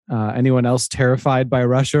Anyone else terrified by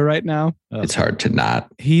Russia right now? It's hard to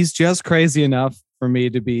not. He's just crazy enough for me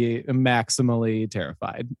to be maximally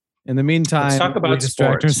terrified. In the meantime, let's talk about we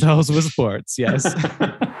distract ourselves with sports. Yes.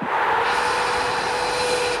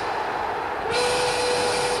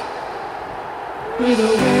 We're the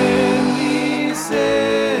Windy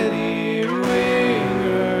City Wingers.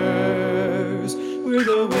 We're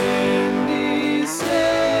the Windy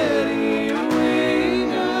City Wingers.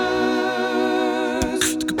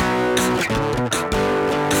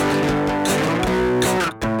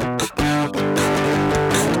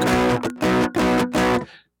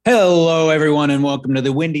 Hello, everyone, and welcome to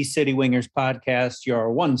the Windy City Wingers podcast,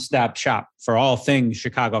 your one-stop shop for all things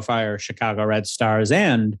Chicago Fire, Chicago Red Stars,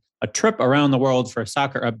 and a trip around the world for a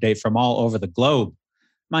soccer update from all over the globe.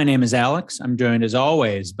 My name is Alex. I'm joined as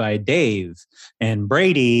always by Dave and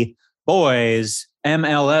Brady. Boys,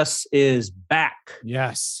 MLS is back.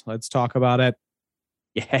 Yes, let's talk about it.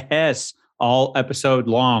 Yes, all episode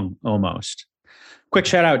long almost. Quick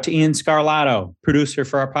shout out to Ian Scarlato, producer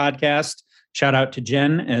for our podcast. Shout out to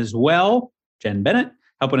Jen as well, Jen Bennett,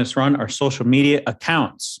 helping us run our social media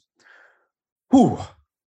accounts. Whew,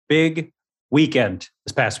 big weekend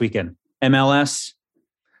this past weekend. MLS,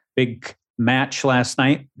 big match last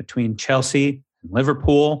night between Chelsea and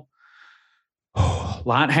Liverpool. A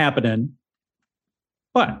lot happening.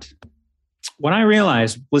 But what I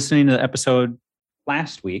realized listening to the episode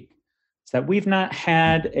last week is that we've not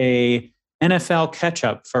had a NFL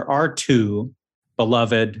catch-up for our two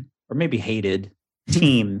beloved or maybe hated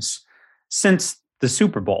teams since the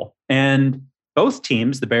Super Bowl. And both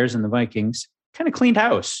teams, the Bears and the Vikings, kind of cleaned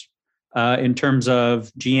house. In terms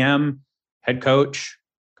of GM, head coach,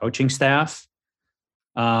 coaching staff.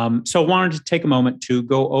 So I wanted to take a moment to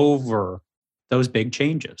go over those big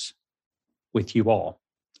changes with you all.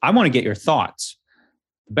 I want to get your thoughts.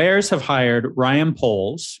 The Bears have hired Ryan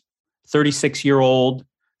Poles, 36-year-old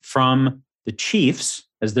from the Chiefs,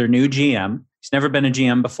 as their new GM. He's never been a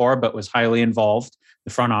GM before, but was highly involved in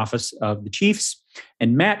the front office of the Chiefs.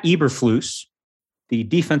 And Matt Eberflus, the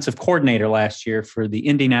defensive coordinator last year for the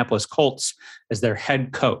Indianapolis Colts, as their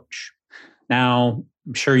head coach. Now,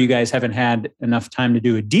 I'm sure you guys haven't had enough time to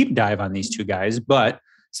do a deep dive on these two guys, but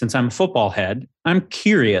since I'm a football head, I'm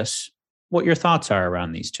curious what your thoughts are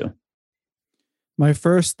around these two. My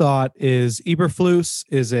first thought is Eberflus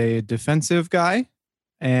is a defensive guy,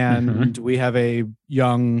 and we have a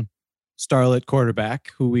young starlet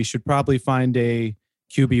quarterback who we should probably find a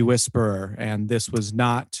QB whisperer, and this was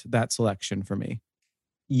not that selection for me.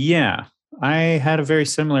 Yeah, I had a very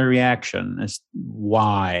similar reaction as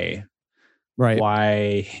why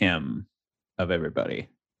him of everybody.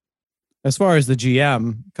 As far as the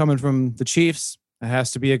GM coming from the Chiefs, it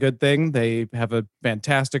has to be a good thing. They have a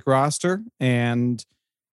fantastic roster, and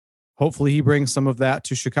hopefully he brings some of that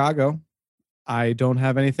to Chicago. I don't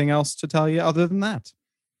have anything else to tell you other than that.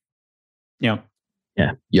 Yeah.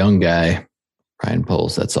 Young guy. Ryan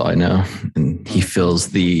Poles, that's all I know. And he fills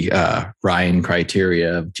the Ryan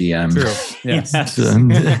criteria of GM. True. Yes.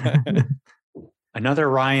 Another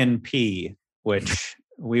Ryan P, which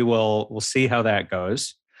we'll see how that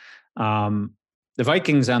goes. The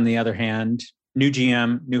Vikings, on the other hand, new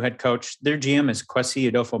GM, new head coach. Their GM is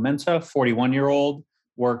Kwesi Adofo-Mensah, 41-year-old,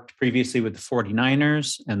 worked previously with the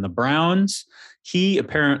 49ers and the Browns. He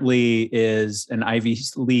apparently is an Ivy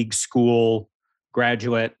League school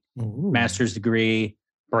graduate. Ooh. Master's degree,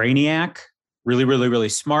 brainiac, really, really, really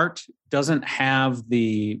smart, doesn't have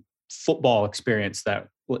the football experience that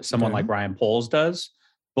someone like Ryan Poles does,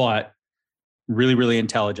 but really, really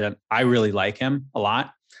intelligent. I really like him a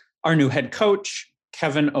lot. Our new head coach,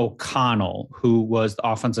 Kevin O'Connell, who was the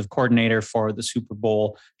offensive coordinator for the Super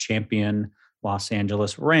Bowl champion Los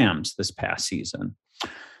Angeles Rams this past season.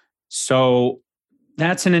 So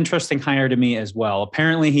that's an interesting hire to me as well.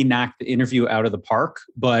 Apparently, he knocked the interview out of the park,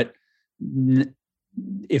 but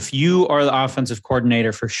if you are the offensive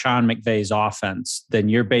coordinator for Sean McVay's offense, then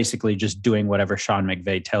you're basically just doing whatever Sean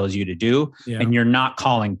McVay tells you to do, and you're not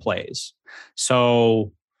calling plays.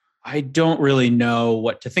 So I don't really know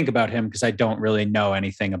what to think about him because I don't really know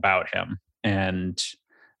anything about him. And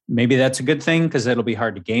maybe that's a good thing because it'll be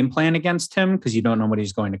hard to game plan against him because you don't know what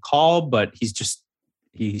he's going to call, but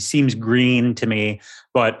he seems green to me,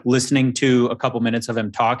 but listening to a couple minutes of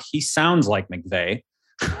him talk, he sounds like McVay,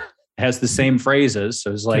 has the same phrases.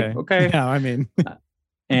 So it's like, okay. Yeah, I mean.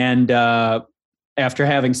 And after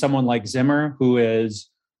having someone like Zimmer, who is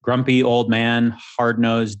grumpy old man,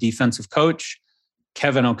 hard-nosed defensive coach,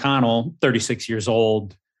 Kevin O'Connell, 36 years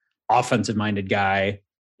old, offensive-minded guy,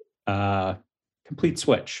 complete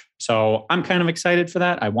switch. So I'm kind of excited for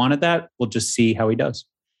that. I wanted that. We'll just see how he does.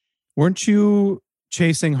 Weren't you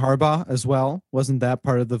chasing Harbaugh as well? Wasn't that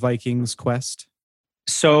part of the Vikings quest?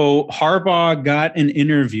 So Harbaugh got an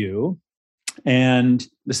interview, and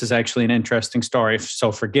this is actually an interesting story.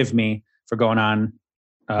 So forgive me for going on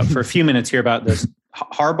for a few minutes here about this.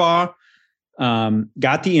 Harbaugh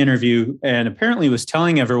got the interview and apparently was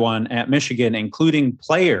telling everyone at Michigan, including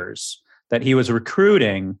players that he was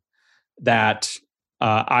recruiting, that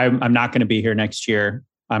I'm not going to be here next year.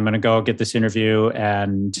 I'm going to go get this interview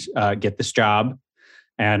and get this job.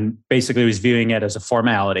 And basically was viewing it as a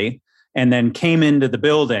formality, and then came into the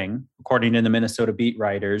building, according to the Minnesota beat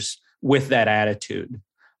writers, with that attitude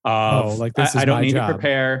of, like, this is I don't my need job. to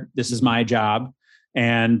prepare. This is my job.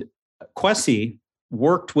 And Kwesi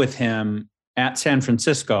worked with him at San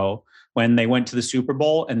Francisco when they went to the Super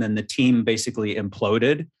Bowl, and then the team basically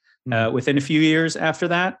imploded within a few years after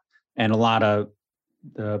that. And a lot of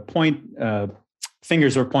the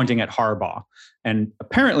fingers were pointing at Harbaugh. And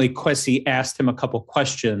apparently Kwesi asked him a couple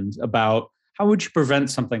questions about how would you prevent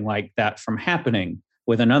something like that from happening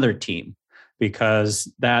with another team?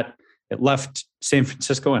 Because it left San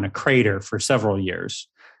Francisco in a crater for several years.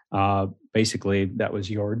 Basically, that was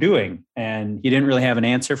your doing. And he didn't really have an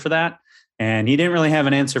answer for that. And he didn't really have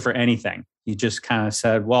an answer for anything. He just kind of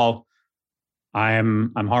said, well,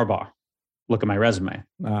 I'm Harbaugh. Look at my resume.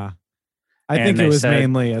 I think it was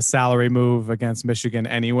mainly a salary move against Michigan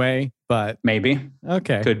anyway, but maybe.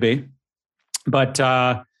 Okay. Could be. But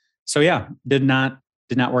so yeah, did not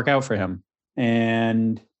work out for him.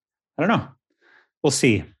 And I don't know. We'll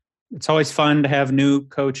see. It's always fun to have new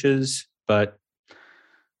coaches, but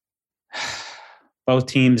both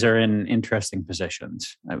teams are in interesting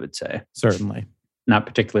positions, I would say. Certainly. Not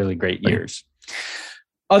particularly great years.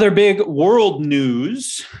 Other big world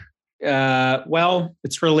news. Well,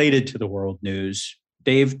 it's related to the world news.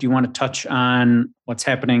 Dave, do you want to touch on what's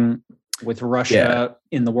happening with Russia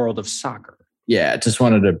in the world of soccer? Yeah, just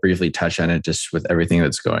wanted to briefly touch on it, just with everything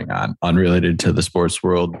that's going on, unrelated to the sports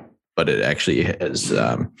world, but it actually has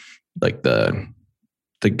like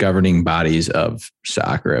the governing bodies of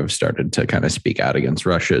soccer have started to kind of speak out against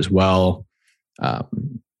Russia as well.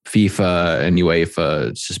 FIFA and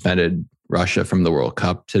UEFA suspended Russia from the World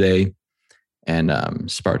Cup today. And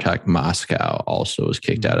Spartak Moscow also was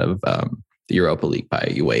kicked out of the Europa League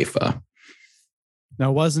by UEFA.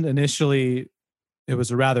 Now, it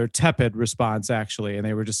was a rather tepid response, actually. And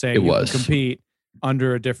they were just saying you can compete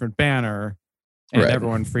under a different banner, and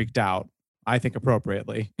everyone freaked out, I think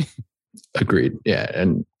appropriately. Agreed. Yeah.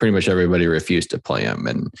 And pretty much everybody refused to play them.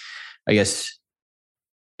 And I guess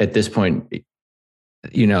at this point,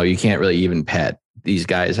 you can't really even pat these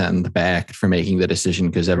guys on the back for making the decision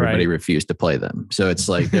because everybody refused to play them. So it's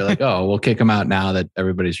like, they're like, oh, we'll kick them out now that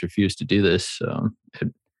everybody's refused to do this. So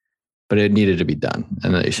but it needed to be done.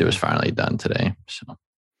 And it was finally done today. So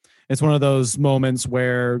it's one of those moments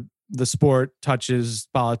where the sport touches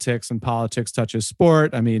politics and politics touches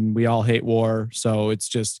sport. I mean, we all hate war. So it's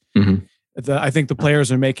just, I think the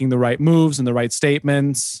players are making the right moves and the right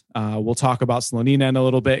statements. We'll talk about Slonina in a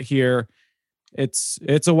little bit here.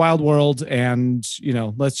 It's a wild world, and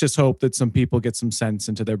let's just hope that some people get some sense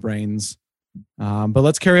into their brains. But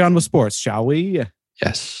let's carry on with sports, shall we?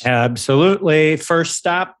 Yes, absolutely. First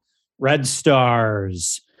stop, Red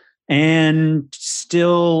Stars, and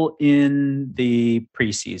still in the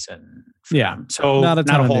preseason. Yeah, so not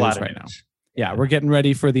a whole lot right now. Yeah, we're getting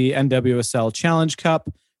ready for the NWSL Challenge Cup.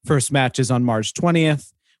 First match is on March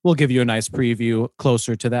 20th. We'll give you a nice preview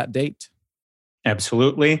closer to that date.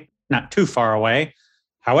 Absolutely. Not too far away.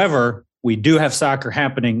 However, we do have soccer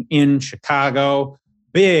happening in Chicago.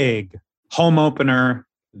 Big home opener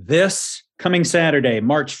this coming Saturday,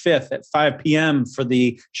 March 5th at 5 p.m. for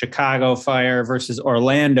the Chicago Fire versus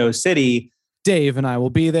Orlando City. Dave and I will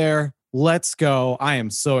be there. Let's go. I am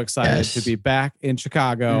so excited to be back in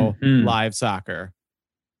Chicago, live soccer.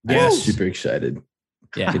 Yes. Super excited.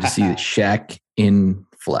 Yeah. Good to see Shaq in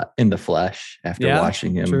the flesh after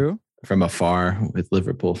watching him from afar with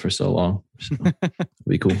Liverpool for so long. So it'll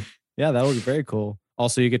be cool. Yeah, that would be very cool.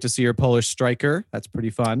 Also, you get to see your Polish striker. That's pretty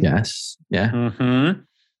fun. Yes. Yeah.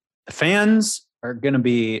 The fans are going to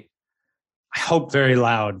be, I hope, very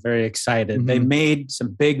loud, very excited. They made some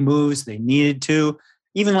big moves. They needed to.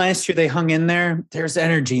 Even last year, they hung in there. There's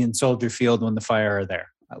energy in Soldier Field when the Fire are there.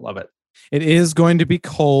 I love it. It is going to be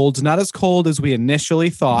cold. Not as cold as we initially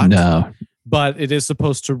thought. No. But it is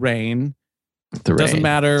supposed to rain. Doesn't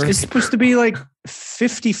matter. It's supposed to be like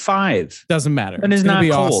 55. Doesn't matter. And it's not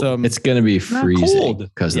cold. Awesome. It's going to be freezing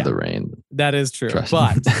because of the rain. That is true.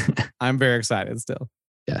 But I'm very excited still.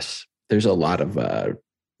 Yes. There's a lot of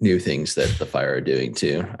new things that the Fire are doing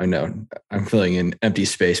too. I know I'm filling in empty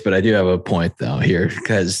space, but I do have a point though here,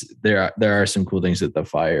 because there are some cool things that the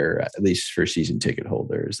Fire, at least for season ticket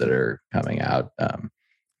holders, that are coming out.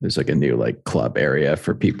 There's like a new like club area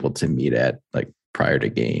for people to meet at, like prior to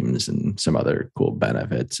games, and some other cool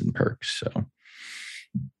benefits and perks. So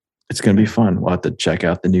it's going to be fun. We'll have to check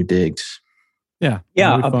out the new digs. Yeah.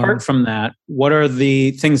 That'll be Apart fun. from that, what are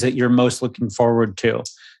the things that you're most looking forward to?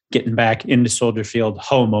 Getting back into Soldier Field,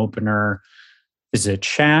 home opener. Is it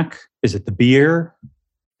Shaq? Is it the beer?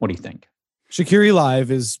 What do you think? Shaqiri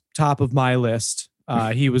Live is top of my list.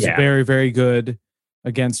 He was Yeah. very, very good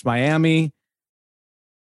against Miami.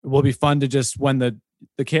 It will be fun to just when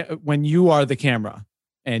when you are the camera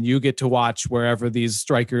and you get to watch wherever these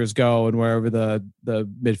strikers go and wherever the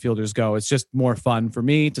midfielders go. It's just more fun for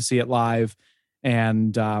me to see it live.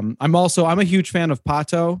 And I'm a huge fan of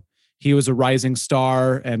Pato. He was a rising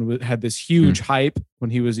star and had this huge hype when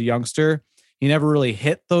he was a youngster. He never really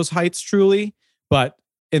hit those heights truly, but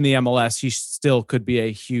in the MLS, he still could be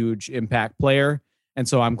a huge impact player. And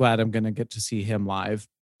so I'm glad I'm going to get to see him live.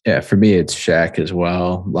 Yeah, for me, it's Shaq as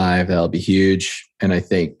well. Live, that'll be huge. And I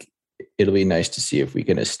think it'll be nice to see if we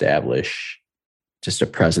can establish just a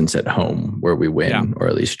presence at home where we win or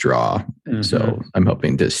at least draw. Mhm. So I'm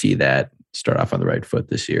hoping to see that start off on the right foot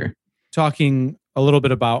this year. Talking a little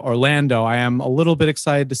bit about Orlando, I am a little bit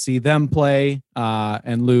excited to see them play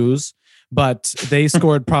and lose, but they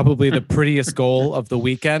scored probably the prettiest goal of the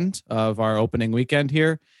weekend, of our opening weekend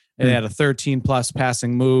here. And they had a 13-plus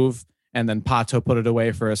passing move, and then Pato put it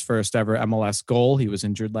away for his first ever MLS goal. He was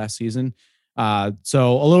injured last season.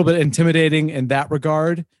 So a little bit intimidating in that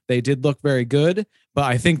regard. They did look very good, but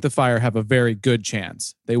I think the Fire have a very good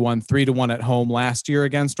chance. They won 3-1 at home last year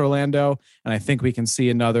against Orlando, and I think we can see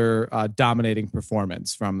another dominating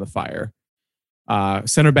performance from the Fire.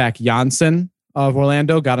 Center back Janssen of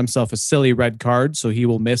Orlando got himself a silly red card, so he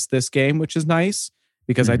will miss this game, which is nice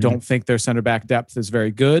because I don't think their center back depth is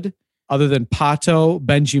very good. Other than Pato,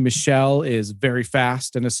 Benji Michel is very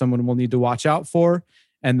fast and is someone we'll need to watch out for.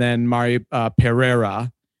 And then Mario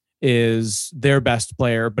Pereira is their best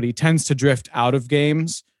player, but he tends to drift out of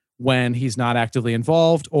games when he's not actively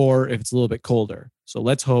involved or if it's a little bit colder. So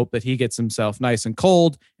let's hope that he gets himself nice and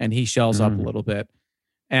cold and he shells up a little bit.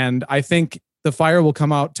 And I think the Fire will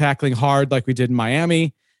come out tackling hard like we did in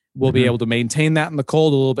Miami. We'll be able to maintain that in the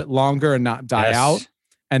cold a little bit longer and not die out.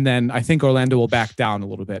 And then I think Orlando will back down a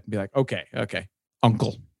little bit and be like, okay,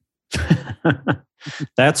 uncle.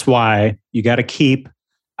 That's why you got to keep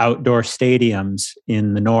outdoor stadiums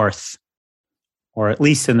in the North, or at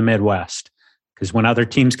least in the Midwest, because when other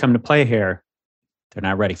teams come to play here, they're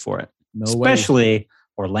not ready for it. No Especially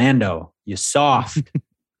Orlando, you soft.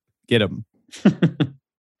 Get him.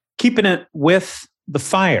 Keeping it with the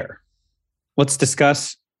Fire, let's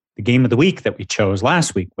discuss the game of the week that we chose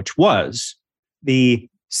last week, which was the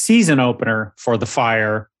season opener for the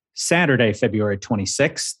Fire, Saturday, February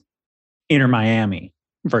 26th, Inter Miami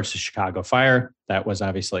versus Chicago Fire. That was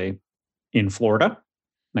obviously in Florida,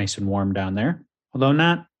 nice and warm down there, although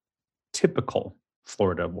not typical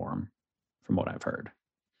Florida warm from what I've heard.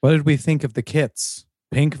 What did we think of the kits?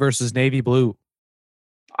 Pink versus navy blue.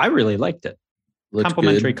 I really liked it. Looked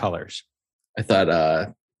Complementary good. colors. I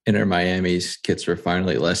thought Inter Miami's kits were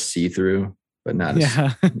finally less see-through, but not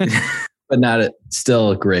but not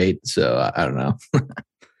still great. So I don't know.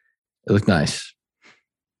 It looked nice.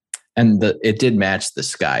 And it did match the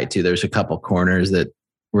sky too. There's a couple corners that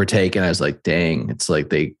were taken. I was like, dang, it's like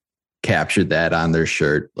they captured that on their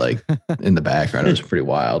shirt, like in the background. It was pretty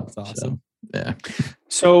wild. That's awesome. So, yeah.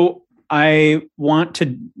 So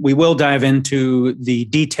we will dive into the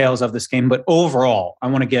details of this game, but overall, I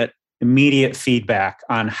want to get immediate feedback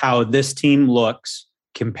on how this team looks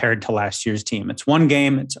compared to last year's team. It's one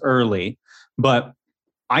game, it's early, but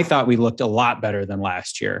I thought we looked a lot better than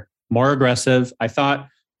last year. More aggressive. I thought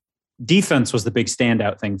defense was the big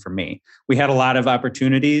standout thing for me. We had a lot of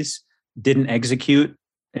opportunities, didn't execute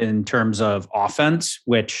in terms of offense,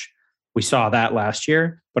 which we saw that last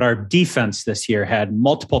year, but our defense this year had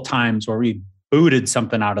multiple times where we booted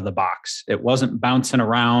something out of the box. It wasn't bouncing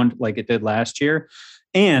around like it did last year.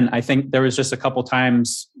 And I think there was just a couple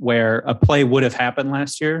times where a play would have happened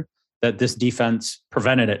last year that this defense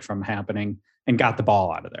prevented it from happening and got the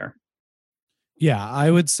ball out of there. Yeah,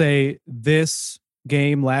 I would say this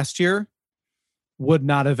game last year would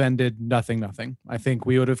not have ended 0-0. I think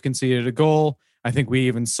we would have conceded a goal. I think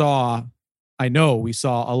we saw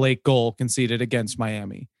a late goal conceded against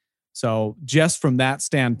Miami. So just from that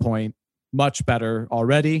standpoint, much better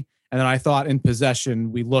already. And then I thought in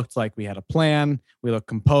possession, we looked like we had a plan. We looked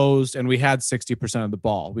composed and we had 60% of the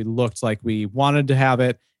ball. We looked like we wanted to have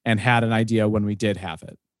it and had an idea when we did have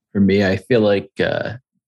it. For me, I feel like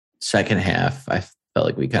second half, I felt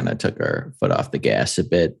like we kind of took our foot off the gas a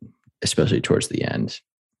bit, especially towards the end.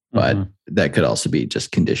 But that could also be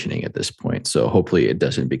just conditioning at this point. So hopefully it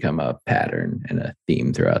doesn't become a pattern and a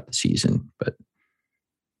theme throughout the season. But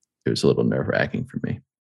it was a little nerve-wracking for me.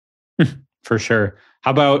 For sure.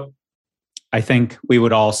 How about, I think we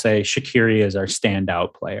would all say Shaqiri is our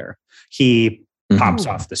standout player. He pops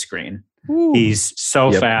off the screen. Ooh. He's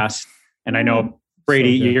so fast. And I know,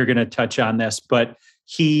 Brady, you're going to touch on this, but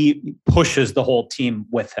he pushes the whole team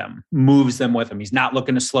with him, moves them with him. He's not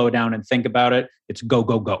looking to slow down and think about it. It's go,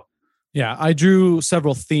 go, go. Yeah, I drew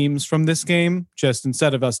several themes from this game. Just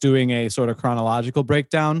instead of us doing a sort of chronological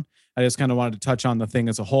breakdown, I just kind of wanted to touch on the thing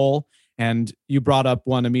as a whole. And you brought up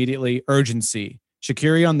one immediately, urgency.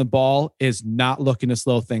 Shaqiri on the ball is not looking to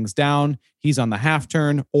slow things down. He's on the half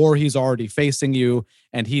turn or he's already facing you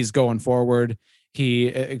and he's going forward.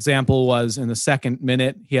 Example was in the second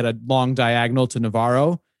minute, he had a long diagonal to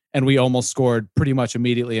Navarro and we almost scored pretty much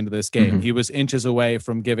immediately into this game. He was inches away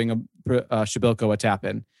from giving Shabilko a tap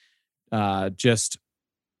in.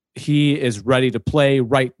 He is ready to play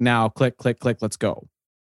right now. Click, click, click. Let's go.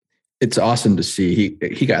 It's awesome to see.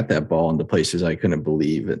 He got that ball into places I couldn't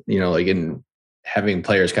believe it. Like in having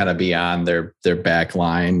players kind of be on their back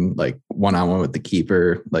line, like one-on-one with the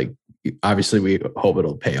keeper. Like obviously we hope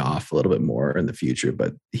it'll pay off a little bit more in the future,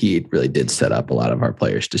 but he really did set up a lot of our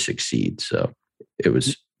players to succeed. So it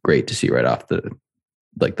was great to see right off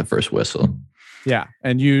the first whistle. Yeah.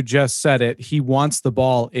 And you just said it. He wants the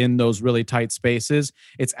ball in those really tight spaces.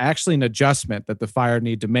 It's actually an adjustment that the Fire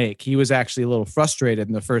need to make. He was actually a little frustrated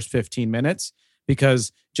in the first 15 minutes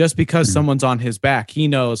because someone's on his back, he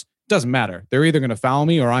knows doesn't matter. They're either going to foul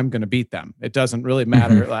me or I'm going to beat them. It doesn't really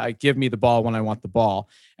matter. Like, give me the ball when I want the ball.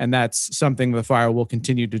 And that's something the Fire will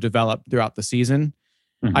continue to develop throughout the season.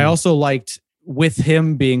 I also liked, with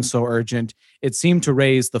him being so urgent, it seemed to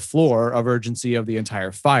raise the floor of urgency of the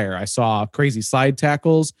entire Fire. I saw crazy slide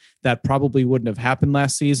tackles that probably wouldn't have happened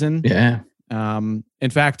last season. Yeah. In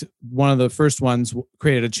fact, one of the first ones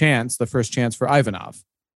created the first chance for Ivanov.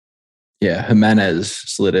 Yeah. Jimenez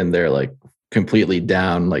slid in there like completely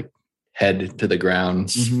down, like head to the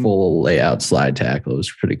ground, full layout slide tackle. It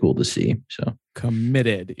was pretty cool to see. So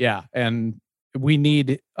committed. Yeah. And we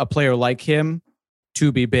need a player like him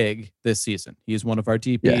to be big this season. He's one of our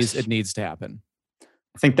DPs. Yes. It needs to happen.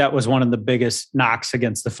 I think that was one of the biggest knocks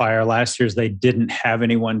against the Fire last year is they didn't have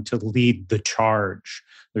anyone to lead the charge.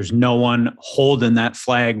 There's no one holding that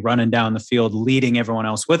flag, running down the field, leading everyone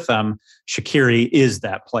else with them. Shaqiri is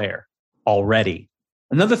that player already.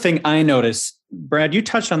 Another thing I noticed, Brad, you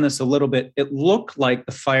touched on this a little bit. It looked like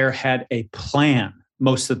the Fire had a plan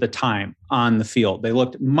most of the time on the field. They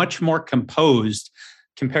looked much more composed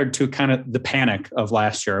compared to kind of the panic of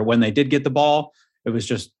last year. When they did get the ball, it was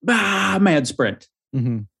just mad sprint.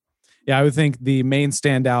 Yeah, I would think the main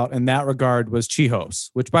standout in that regard was Chihos,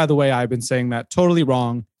 which, by the way, I've been saying that totally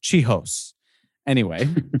wrong. Chihos. Anyway,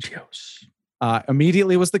 Chihos.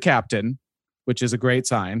 Immediately was the captain, which is a great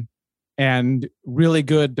sign. And really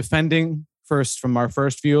good defending from our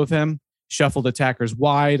first view of him. Shuffled attackers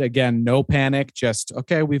wide. Again, no panic. Just,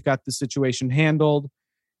 okay, we've got the situation handled.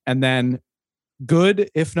 And then good,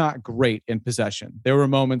 if not great, in possession. There were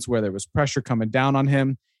moments where there was pressure coming down on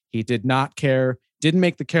him. He did not care, didn't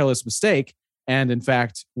make the careless mistake, and in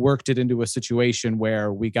fact, worked it into a situation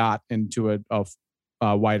where we got into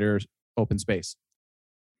a wider open space.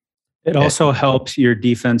 It also helps your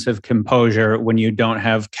defensive composure when you don't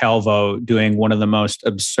have Calvo doing one of the most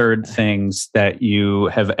absurd things that you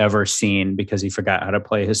have ever seen because he forgot how to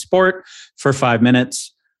play his sport for 5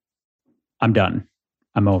 minutes. I'm done.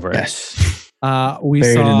 I'm over it. Yes. We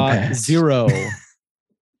saw 0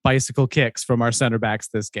 bicycle kicks from our center backs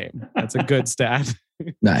this game. That's a good stat.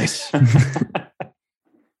 Nice. I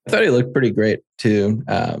thought he looked pretty great too.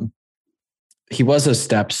 He was a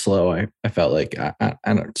step slow. I felt like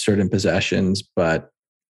on certain possessions, but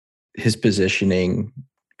his positioning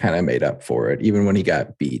kind of made up for it. Even when he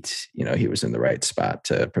got beat, he was in the right spot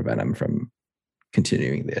to prevent him from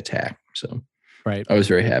continuing the attack. So right. I was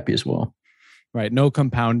very happy as well. Right. No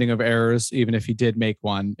compounding of errors. Even if he did make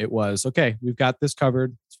one, it was, okay, we've got this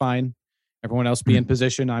covered. It's fine. Everyone else be in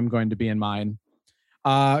position. I'm going to be in mine.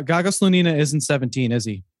 Gaga Slonina isn't 17, is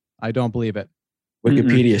he? I don't believe it.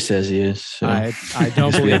 Wikipedia says he is. So. I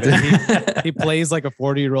don't believe it. He plays like a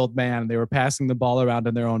 40-year-old man. They were passing the ball around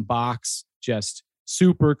in their own box. Just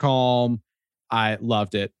super calm. I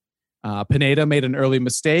loved it. Pineda made an early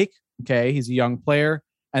mistake. Okay. He's a young player.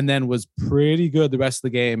 And then was pretty good the rest of the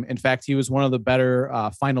game. In fact, he was one of the better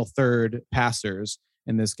final third passers.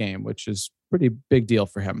 in this game, which is pretty big deal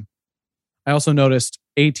for him. I also noticed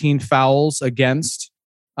 18 fouls against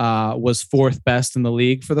was fourth best in the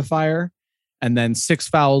league for the Fire. And then 6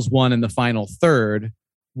 fouls won in the final third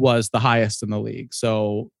was the highest in the league.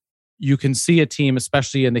 So you can see a team,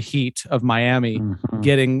 especially in the heat of Miami,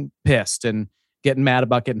 getting pissed and getting mad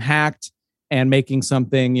about getting hacked and making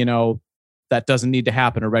something, that doesn't need to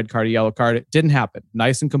happen, a red card, a yellow card. It didn't happen.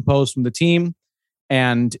 Nice and composed from the team.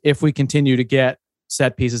 And if we continue to get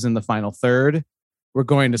set pieces in the final third, we're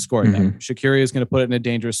going to score them. Shaqiri is going to put it in a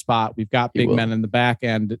dangerous spot. We've got big men in the back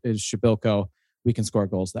end. Is Shabilko. We can score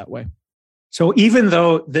goals that way. So even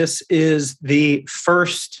though this is the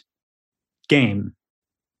first game,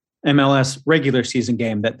 MLS regular season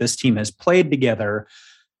game that this team has played together,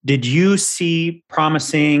 did you see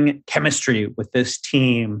promising chemistry with this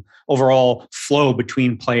team, overall flow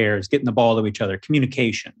between players, getting the ball to each other,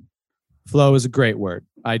 communication? Flow is a great word.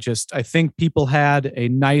 I think people had a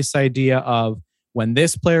nice idea of when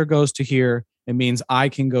this player goes to here, it means I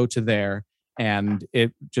can go to there. And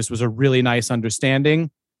it just was a really nice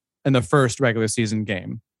understanding in the first regular season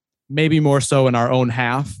game. Maybe more so in our own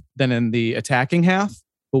half than in the attacking half,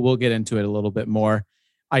 but we'll get into it a little bit more.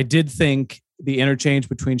 I did think the interchange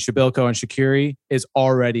between Shabilko and Shaqiri is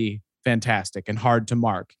already fantastic and hard to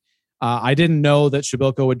mark. I didn't know that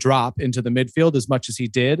Shabilko would drop into the midfield as much as he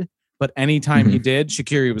did, but anytime he did,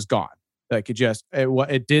 Shaqiri was gone. Like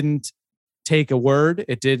it didn't take a word.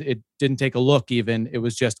 It didn't take a look even. It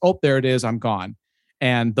was just, oh, there it is. I'm gone.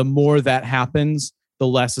 And the more that happens, the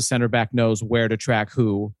less the center back knows where to track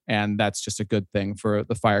who. And that's just a good thing for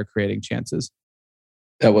the Fire creating chances.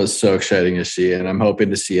 That was so exciting to see, and I'm hoping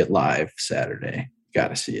to see it live Saturday. Got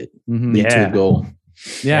to see it. Lead to a goal.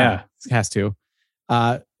 Yeah, it has to.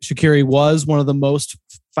 Shaqiri was one of the most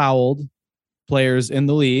fouled players in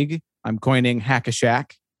the league. I'm coining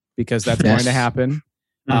Hack-a-Shack because that's going to happen.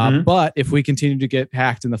 But if we continue to get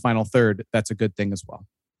hacked in the final third, that's a good thing as well.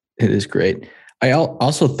 It is great. I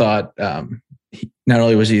also thought not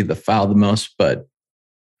only was he the foul the most, but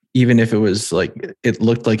even if it was like, it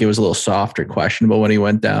looked like it was a little soft or questionable when he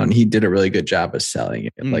went down, he did a really good job of selling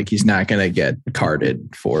it. Like he's not going to get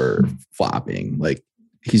carded for flopping. Like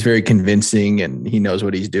he's very convincing and he knows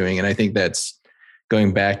what he's doing. And I think that's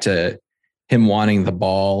going back to him wanting the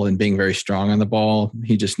ball and being very strong on the ball.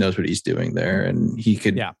 He just knows what he's doing there, and he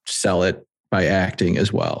could sell it by acting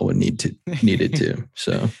as well when needed to.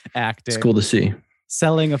 So acting. It's cool to see.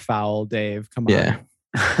 Selling a foul, Dave. Come on. Yeah.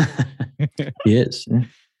 He is. Yeah.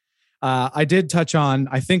 I did touch on,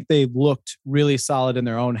 I think they looked really solid in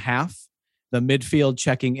their own half. The midfield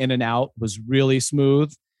checking in and out was really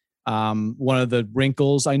smooth. One of the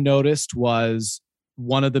wrinkles I noticed was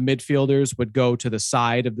one of the midfielders would go to the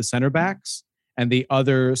side of the center backs and the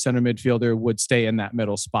other center midfielder would stay in that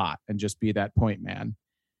middle spot and just be that point man.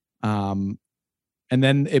 And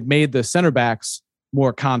then it made the center backs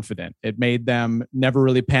more confident. It made them never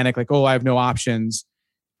really panic like, oh, I have no options.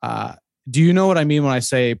 Do you know what I mean when I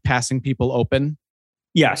say passing people open?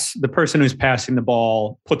 Yes. The person who's passing the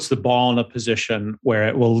ball puts the ball in a position where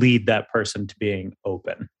it will lead that person to being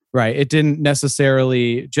open. Right. It didn't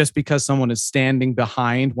necessarily, just because someone is standing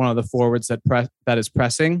behind one of the forwards that is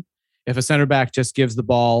pressing, if a center back just gives the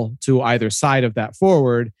ball to either side of that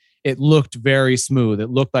forward, it looked very smooth. It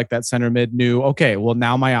looked like that center mid knew, okay, well,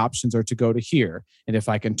 now my options are to go to here. And if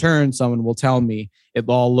I can turn, someone will tell me. It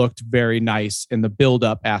all looked very nice in the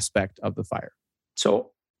build-up aspect of the Fire.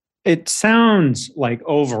 So it sounds like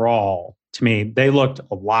overall, to me, they looked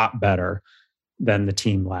a lot better than the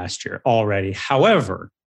team last year already.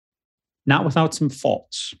 However, not without some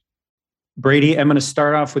faults. Brady, I'm going to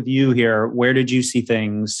start off with you here. Where did you see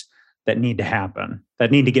things that need to happen,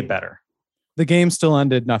 that need to get better? The game still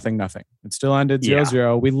ended 0-0. It still ended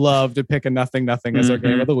 0-0. We love to pick a 0-0 as our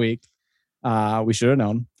game of the week. We should have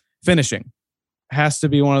known. Finishing has to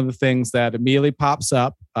be one of the things that immediately pops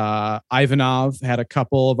up. Ivanov had a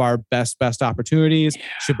couple of our best opportunities.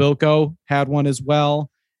 Shabilko had one as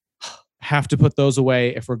well. Have to put those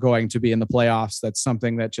away if we're going to be in the playoffs. That's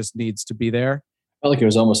something that just needs to be there. I felt like it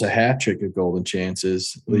was almost a hat trick of golden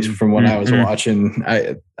chances, at least from what I was watching.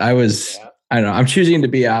 I was... I don't know. I'm choosing to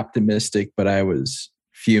be optimistic, but I was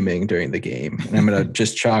fuming during the game. And I'm going to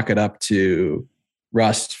just chalk it up to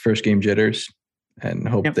Rust's first game jitters and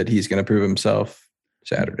hope that he's going to prove himself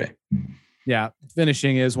Saturday. Yeah.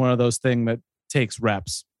 Finishing is one of those things that takes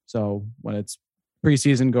reps. So when it's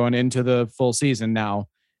preseason going into the full season now,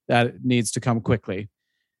 that needs to come quickly.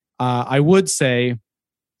 I would say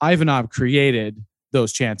Ivanov created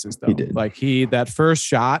those chances though. He did. Like that first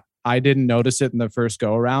shot, I didn't notice it in the first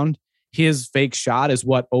go around. His fake shot is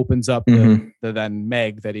what opens up the then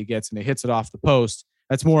Meg that he gets, and he hits it off the post.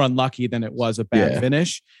 That's more unlucky than it was a bad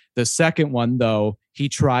finish. The second one, though, he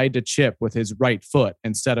tried to chip with his right foot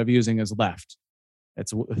instead of using his left.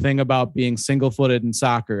 It's the thing about being single-footed in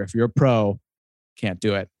soccer. If you're a pro, can't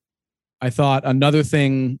do it. I thought another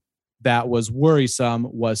thing that was worrisome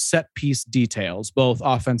was set piece details, both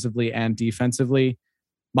offensively and defensively.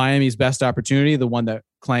 Miami's best opportunity, the one that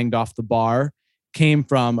clanged off the bar, came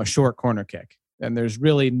from a short corner kick. And there's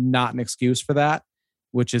really not an excuse for that,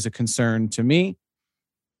 which is a concern to me.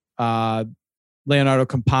 Leonardo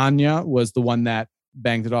Campagna was the one that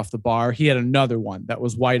banged it off the bar. He had another one that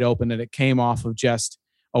was wide open, and it came off of just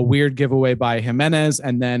a weird giveaway by Jimenez,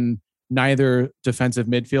 and then neither defensive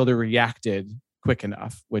midfielder reacted quick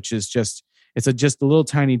enough, which is just a little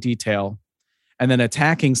tiny detail. And then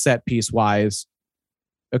attacking set piece wise,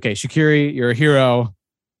 okay, Shaqiri, you're a hero.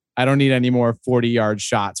 I don't need any more 40-yard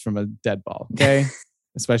shots from a dead ball, okay?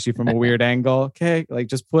 Especially from a weird angle, okay? Like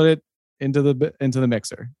just put it into the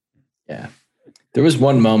mixer. Yeah. There was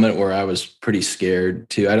one moment where I was pretty scared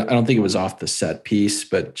too. I don't think it was off the set piece,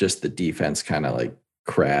 but just the defense kind of like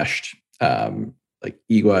crashed. Like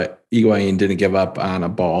Higuain didn't give up on a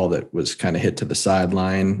ball that was kind of hit to the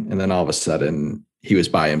sideline. And then all of a sudden he was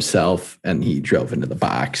by himself and he drove into the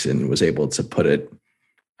box and was able to put it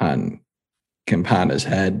on Campana's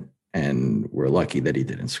head. And we're lucky that he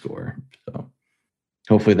didn't score. So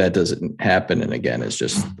hopefully that doesn't happen. And again, it's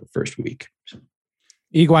just the first week.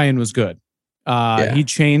 Higuain was good. He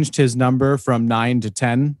changed his number from 9 to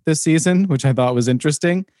 10 this season, which I thought was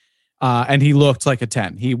interesting. And he looked like a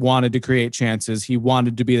 10. He wanted to create chances. He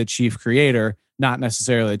wanted to be the chief creator, not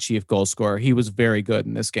necessarily the chief goal scorer. He was very good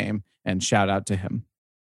in this game, and shout out to him.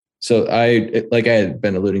 So like I had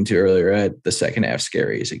been alluding to earlier, I had the second half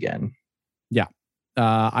scaries again. Yeah.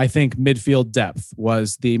 I think midfield depth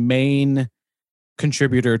was the main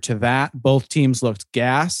contributor to that. Both teams looked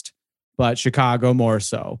gassed, but Chicago more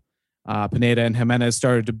so. Pineda and Jimenez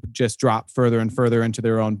started to just drop further and further into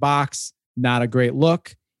their own box. Not a great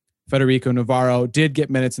look. Federico Navarro did get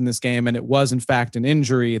minutes in this game, and it was, in fact, an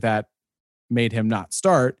injury that made him not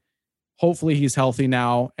start. Hopefully he's healthy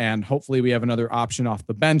now, and hopefully we have another option off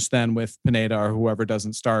the bench then with Pineda or whoever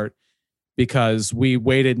doesn't start, because we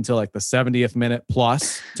waited until like the 70th minute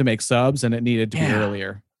plus to make subs, and it needed to be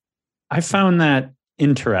earlier. I found that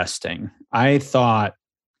interesting. I thought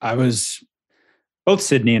both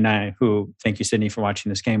Sydney and I, who thank you, Sydney, for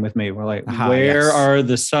watching this game with me, were like, where are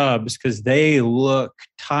the subs? Because they look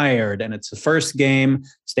tired and it's the first game.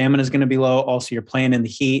 Stamina is going to be low. Also, you're playing in the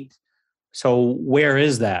heat. So where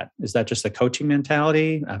is that? Is that just a coaching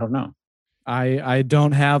mentality? I don't know. I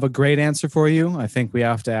don't have a great answer for you. I think we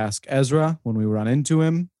have to ask Ezra when we run into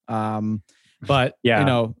him. But,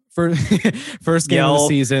 first game of the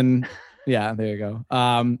season. Yeah, there you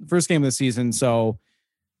go. First game of the season. So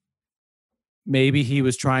maybe he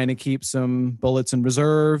was trying to keep some bullets in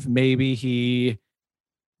reserve. Maybe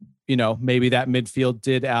maybe that midfield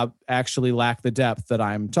did actually lack the depth that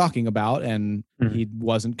I'm talking about, and he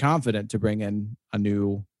wasn't confident to bring in a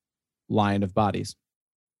new line of bodies.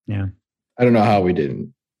 Yeah. I don't know how we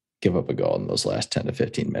didn't give up a goal in those last 10 to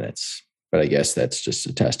 15 minutes, but I guess that's just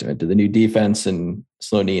a testament to the new defense and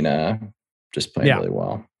Slonina just playing really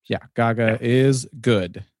well. Yeah. Gaga is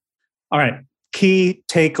good. All right. Key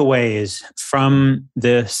takeaways from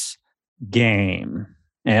this game.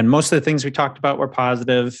 And most of the things we talked about were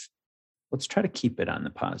positive. Let's try to keep it on the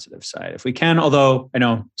positive side if we can. Although I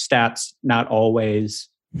know stats not always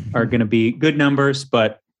are going to be good numbers,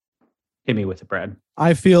 but hit me with it, Brad.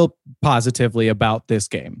 I feel positively about this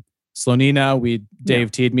game. Slonina,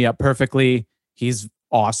 Dave teed me up perfectly. He's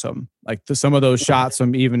awesome. Like some of those shots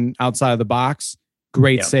from even outside of the box,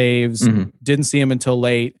 great saves. Didn't see him until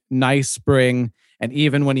late. Nice spring. And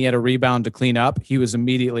even when he had a rebound to clean up, he was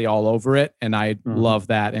immediately all over it. And I love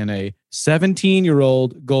that in a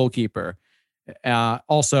 17-year-old goalkeeper.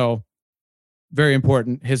 Also, very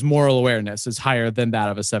important, his moral awareness is higher than that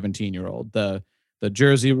of a 17-year-old. The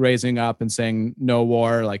jersey raising up and saying no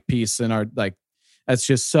war, like peace in our, like, that's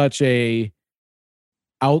just such a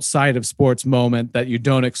outside of sports moment that you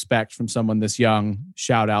don't expect from someone this young.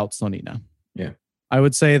 Shout out Slonina. Yeah. I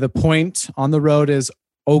would say the point on the road is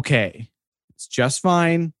okay. It's just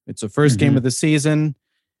fine. It's the first game of the season.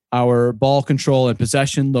 Our ball control and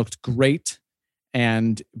possession looked great,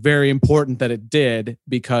 and very important that it did,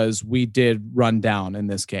 because we did run down in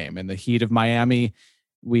this game. In the heat of Miami,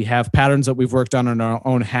 we have patterns that we've worked on in our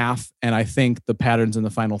own half, and I think the patterns in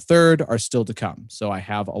the final third are still to come. So I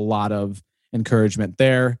have a lot of encouragement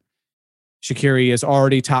there. Shaqiri is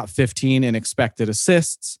already top 15 in expected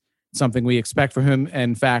assists, something we expect from him.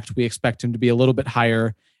 In fact, we expect him to be a little bit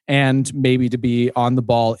higher. and maybe to be on the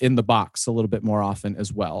ball in the box a little bit more often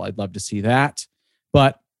as well. I'd love to see that.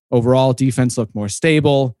 But overall, defense looked more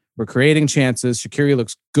stable. We're creating chances. Shaqiri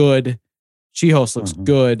looks good. Chihos looks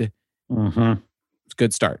good. It's a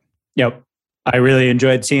good start. Yep. I really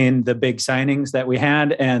enjoyed seeing the big signings that we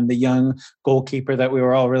had and the young goalkeeper that we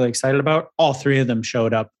were all really excited about. All three of them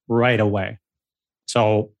showed up right away.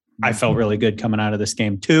 So I felt really good coming out of this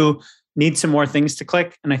game too. Need some more things to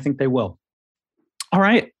click, and I think they will. All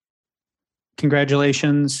right.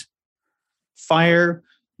 Congratulations. Fire.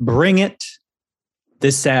 Bring it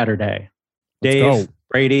this Saturday. Let's Dave, go.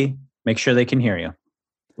 Brady, make sure they can hear you.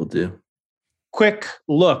 Will do. Quick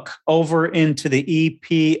look over into the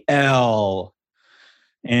EPL.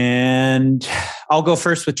 And I'll go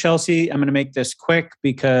first with Chelsea. I'm going to make this quick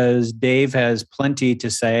because Dave has plenty to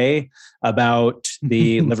say about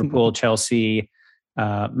the Liverpool-Chelsea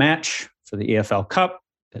match for the EFL Cup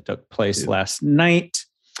that took place last night.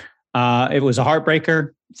 It was a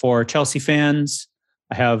heartbreaker for Chelsea fans.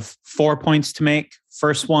 I have 4 points to make.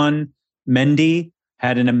 First one, Mendy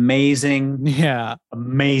had an amazing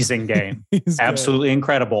game. He's Absolutely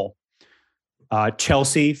incredible.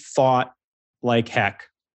 Chelsea fought like heck.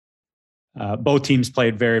 Both teams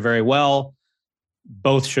played very, very well.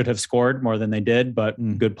 Both should have scored more than they did, but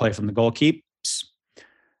good play from the goalkeepers.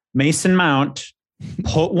 Mason Mount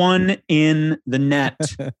put one in the net.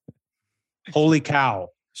 Holy cow.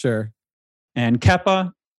 Sure. And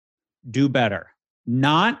Kepa, do better.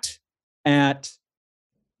 Not at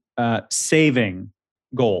saving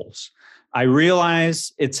goals. I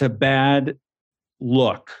realize it's a bad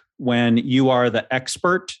look when you are the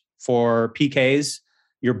expert for PKs.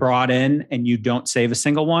 You're brought in and you don't save a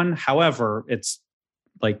single one. However, it's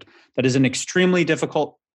like that is an extremely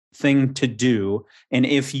difficult thing to do. And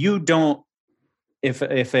if you don't,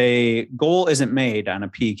 if a goal isn't made on a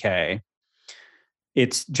PK,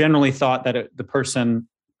 it's generally thought that the person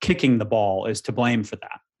kicking the ball is to blame for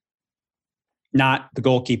that, not the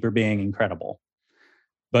goalkeeper being incredible.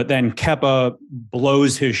 But then Kepa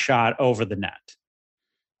blows his shot over the net.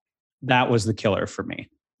 That was the killer for me.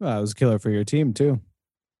 Well, it was a killer for your team too.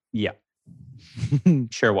 Yeah,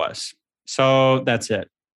 sure was. So that's it.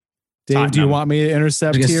 Dave, do you want me to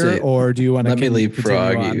intercept here, or do you want to let me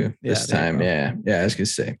leapfrog continue you this there you time? go. Yeah. I was gonna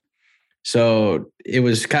say. So it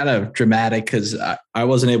was kind of dramatic because I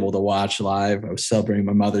wasn't able to watch live. I was celebrating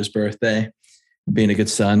my mother's birthday, being a good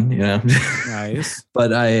son, you know. Nice.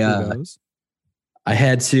 But I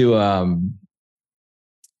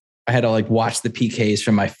had to like watch the PKs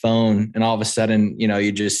from my phone, and all of a sudden, you know,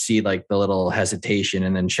 you just see like the little hesitation,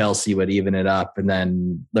 and then Chelsea would even it up, and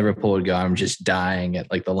then Liverpool would go, I'm just dying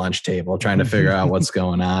at like the lunch table trying to figure out what's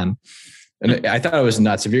going on. And I thought it was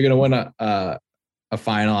nuts. If you're going to win a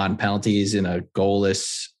final on penalties in a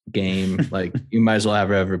goalless game, like you might as well have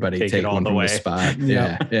everybody take one from the spot.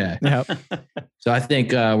 Yeah. Yep. So I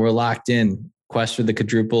think we're locked in. Quest for the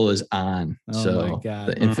quadruple is on. Oh So my God.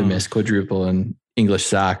 the infamous quadruple in English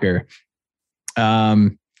soccer. I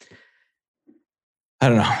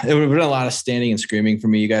don't know. It would have been a lot of standing and screaming for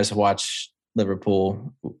me. You guys have watched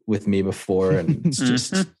Liverpool with me before, and it's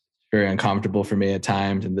just very uncomfortable for me at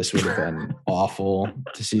times. And this would have been awful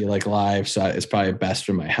to see like live. So it's probably best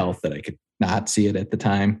for my health that I could not see it at the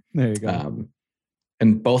time. There you go.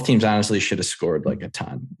 And both teams honestly should have scored like a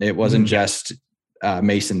ton. It wasn't just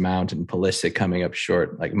Mason Mount and Pulisic coming up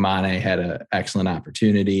short. Like Mane had an excellent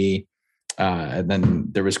opportunity. And then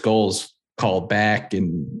there was goals called back,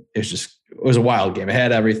 and it was a wild game. It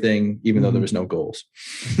had everything, even though there was no goals.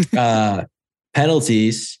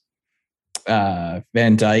 Penalties. Van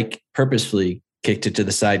Dijk purposefully kicked it to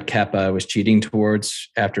the side. Kepa was cheating towards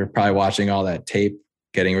after probably watching all that tape,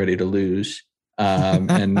 getting ready to lose.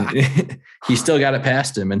 And he still got it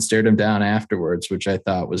past him and stared him down afterwards, which I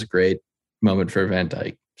thought was a great moment for Van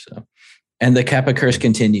Dijk. So, and the Kepa curse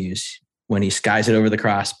continues when he skies it over the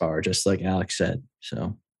crossbar, just like Alex said.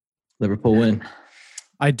 So Liverpool win.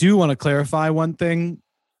 I do want to clarify one thing.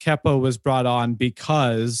 Kepa was brought on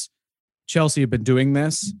because Chelsea have been doing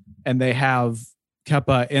this, and they have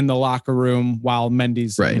Kepa in the locker room while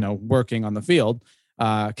Mendy's working on the field.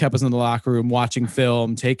 Kepa's in the locker room watching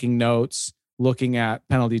film, taking notes, looking at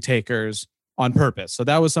penalty takers on purpose. So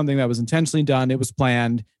that was something that was intentionally done. It was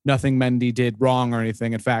planned. Nothing Mendy did wrong or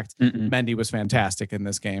anything. In fact, Mendy was fantastic in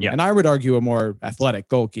this game. Yeah. And I would argue a more athletic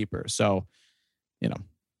goalkeeper. So,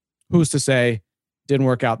 who's to say? Didn't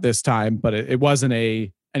work out this time, but it wasn't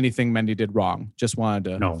anything Mendy did wrong. Just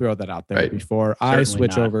wanted to throw that out there before I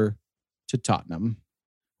switch over to Tottenham,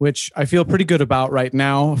 which I feel pretty good about right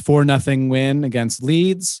now. 4-0 win against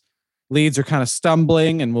Leeds. Leeds are kind of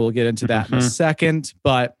stumbling, and we'll get into that in a second.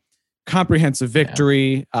 But comprehensive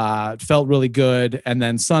victory. It felt really good. And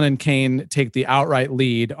then Son and Kane take the outright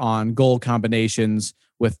lead on goal combinations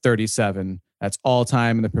with 37. That's all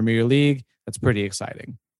time in the Premier League. That's pretty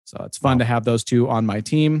exciting. So it's fun to have those two on my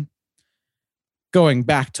team. Going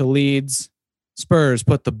back to Leeds, Spurs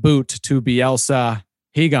put the boot to Bielsa.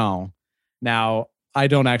 He gone. Now, I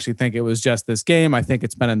don't actually think it was just this game. I think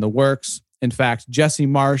it's been in the works. In fact, Jesse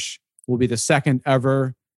Marsch will be the second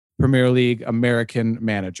ever Premier League American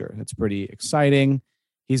manager. That's pretty exciting.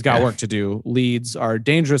 He's got work to do. Leeds are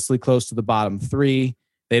dangerously close to the bottom three.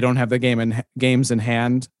 They don't have the games in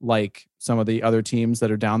hand like some of the other teams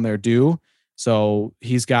that are down there do. So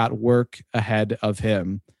he's got work ahead of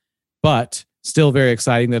him. But still very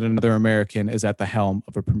exciting that another American is at the helm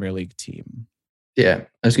of a Premier League team. Yeah.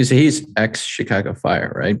 I was going to say he's ex-Chicago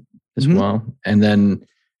Fire, right? As well. And then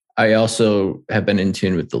I also have been in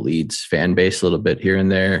tune with the Leeds fan base a little bit here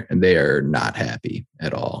and there, and they are not happy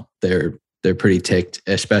at all. They're pretty ticked,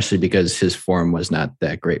 especially because his form was not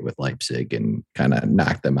that great with Leipzig and kind of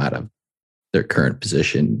knocked them out of their current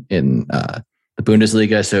position in the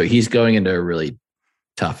Bundesliga. So he's going into a really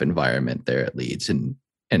tough environment there at Leeds, and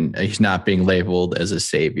he's not being labeled as a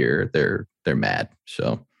savior. They're mad.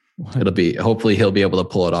 So it'll be, hopefully he'll be able to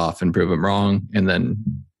pull it off and prove them wrong, and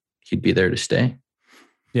then he'd be there to stay.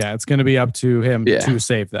 Yeah, it's going to be up to him to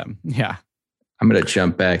save them. Yeah. I'm going to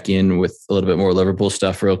jump back in with a little bit more Liverpool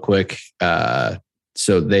stuff real quick.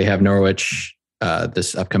 So they have Norwich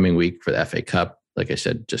this upcoming week for the FA Cup. Like I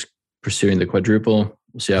said, just pursuing the quadruple.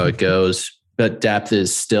 We'll see how it goes. But depth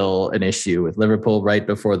is still an issue with Liverpool. Right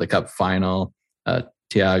before the cup final,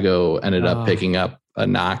 Thiago ended up picking up a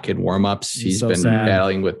knock in warm-ups. He's been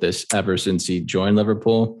battling with this ever since he joined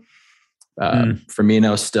Liverpool.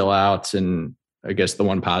 Firmino's still out, and I guess the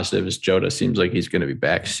one positive is Jota seems like he's going to be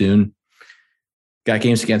back soon. Got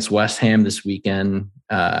games against West Ham this weekend,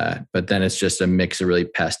 but then it's just a mix of really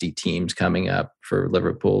pesky teams coming up for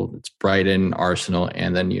Liverpool. It's Brighton, Arsenal,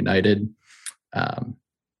 and then United.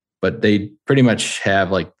 But they pretty much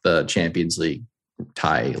have like the Champions League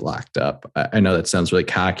tie locked up. I know that sounds really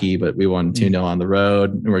cocky, but we won 2-0 on the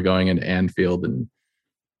road, and we're going into Anfield, and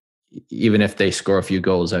even if they score a few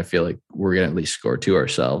goals, I feel like we're going to at least score two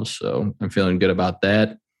ourselves. So I'm feeling good about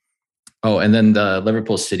that. Oh, and then the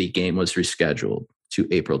Liverpool City game was rescheduled to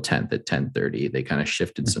April 10th at 10:30. They kind of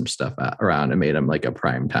shifted some stuff around and made them like a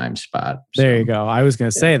prime time spot. So, there you go. I was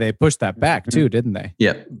going to say they pushed that back too, didn't they?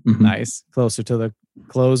 Yep. Nice. Closer to the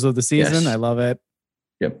close of the season. Yes. I love it.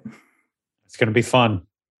 Yep. It's going to be fun.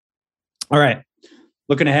 All right.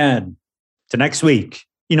 Looking ahead to next week.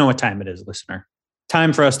 You know what time it is, listener.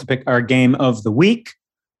 Time for us to pick our game of the week,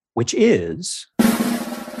 which is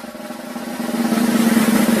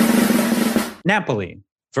Napoli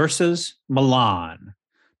versus Milan.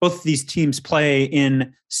 Both of these teams play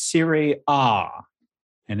in Serie A,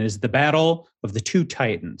 and it is the battle of the two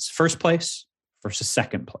titans, first place versus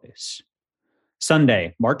second place.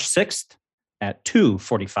 Sunday, March 6th at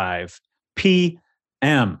 2:45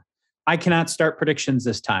 p.m. I cannot start predictions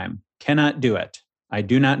this time. Cannot do it. I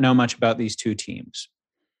do not know much about these two teams.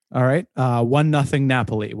 All right. 1-0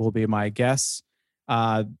 Napoli will be my guess.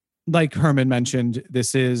 Like Herman mentioned,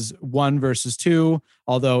 this is 1 versus 2,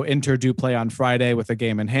 although Inter do play on Friday with a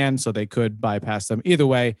game in hand, so they could bypass them. Either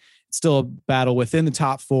way, it's still a battle within the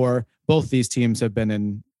top 4. Both these teams have been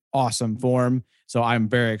in awesome form, so I'm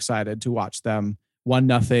very excited to watch them.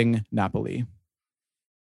 1-0 Napoli.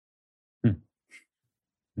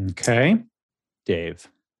 Okay. Dave.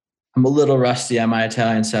 I'm a little rusty on my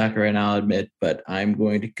Italian soccer, and I'll admit, but I'm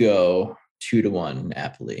going to go 2-1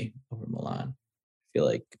 Napoli over Milan. I feel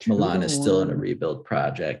like Milan is still in a rebuild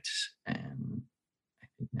project, and I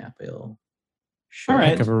think Napoli will show All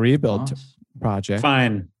right. Heck of a rebuild project.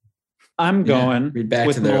 Fine. I'm going read back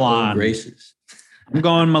with to their Milan. old graces. I'm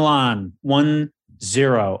going Milan 1-0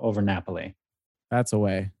 over Napoli. That's the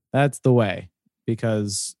way,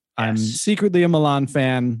 because I'm Yes. secretly a Milan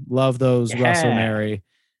fan. Love those Rossoneri.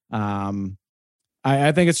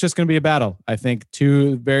 I think it's just going to be a battle. I think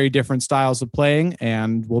two very different styles of playing,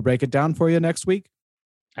 and we'll break it down for you next week.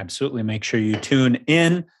 Absolutely. Make sure you tune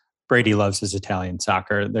in. Brady loves his Italian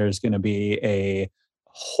soccer. There's going to be a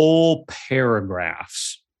whole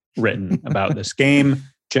paragraphs written about this game.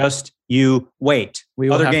 Just you wait. We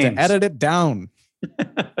will Other have games. to edit it down.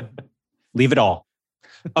 Leave it all.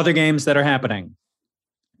 Other games that are happening.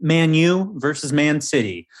 Man U versus Man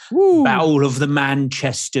City. Woo. Battle of the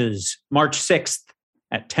Manchesters. March 6th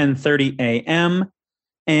at 10:30 a.m.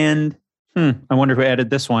 And I wonder who added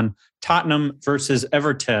this one. Tottenham versus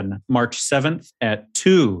Everton. March 7th at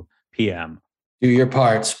 2 p.m. Do your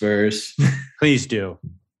part, Spurs. Please do.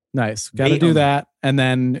 Nice. Got to Beat do 'em. that. And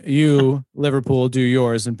then you, Liverpool, do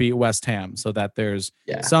yours and beat West Ham so that there's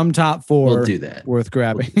Yeah, some top four we'll do that. worth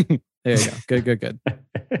grabbing. There you go. Good.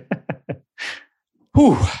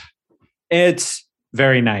 Whew. It's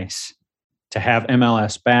very nice to have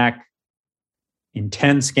MLS back.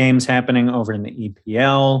 Intense games happening over in the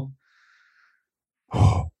EPL.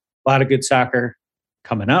 A lot of good soccer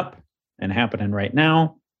coming up and happening right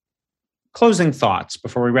now. Closing thoughts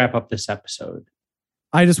before we wrap up this episode.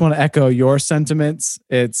 I just want to echo your sentiments.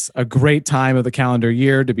 It's a great time of the calendar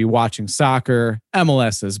year to be watching soccer.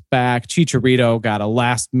 MLS is back. Chicharito got a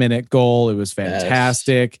last minute goal. It was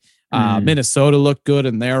fantastic. Minnesota looked good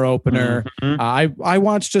in their opener. I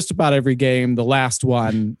watched just about every game. The last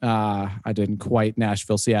one, I didn't quite.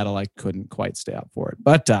 Nashville, Seattle, I couldn't quite stay up for it.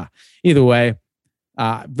 But either way,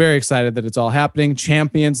 very excited that it's all happening.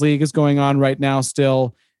 Champions League is going on right now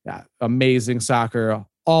still. Amazing soccer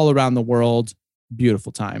all around the world.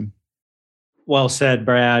 Beautiful time. Well said,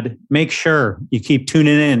 Brad. Make sure you keep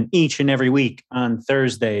tuning in each and every week on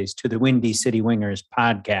Thursdays to the Windy City Wingers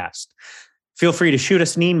podcast. Feel free to shoot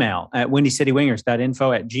us an email at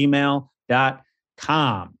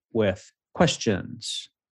windicitywingers.info@gmail.com with questions,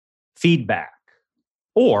 feedback,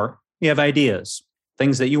 or you have ideas,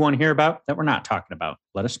 things that you want to hear about that we're not talking about.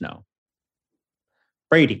 Let us know.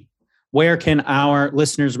 Brady, where can our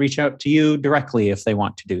listeners reach out to you directly if they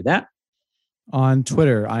want to do that? On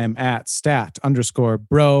Twitter, I am at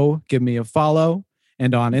stat_bro. Give me a follow.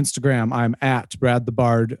 And on Instagram, I'm at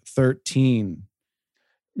BradTheBard13.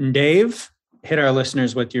 Dave, hit our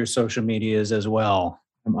listeners with your social medias as well.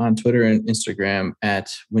 I'm on Twitter and Instagram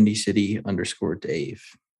at WindyCity_Dave.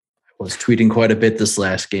 I was tweeting quite a bit this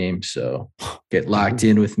last game, so get locked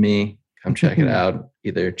in with me. Come check it out.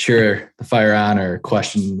 Either cheer the fire on or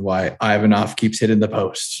question why Ivanov keeps hitting the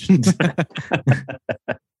post.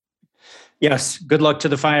 Yes, good luck to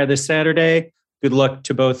the Fire this Saturday. Good luck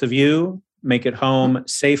to both of you. Make it home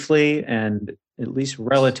safely and at least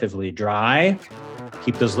relatively dry.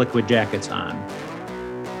 Keep those liquid jackets on.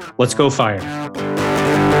 Let's go Fire.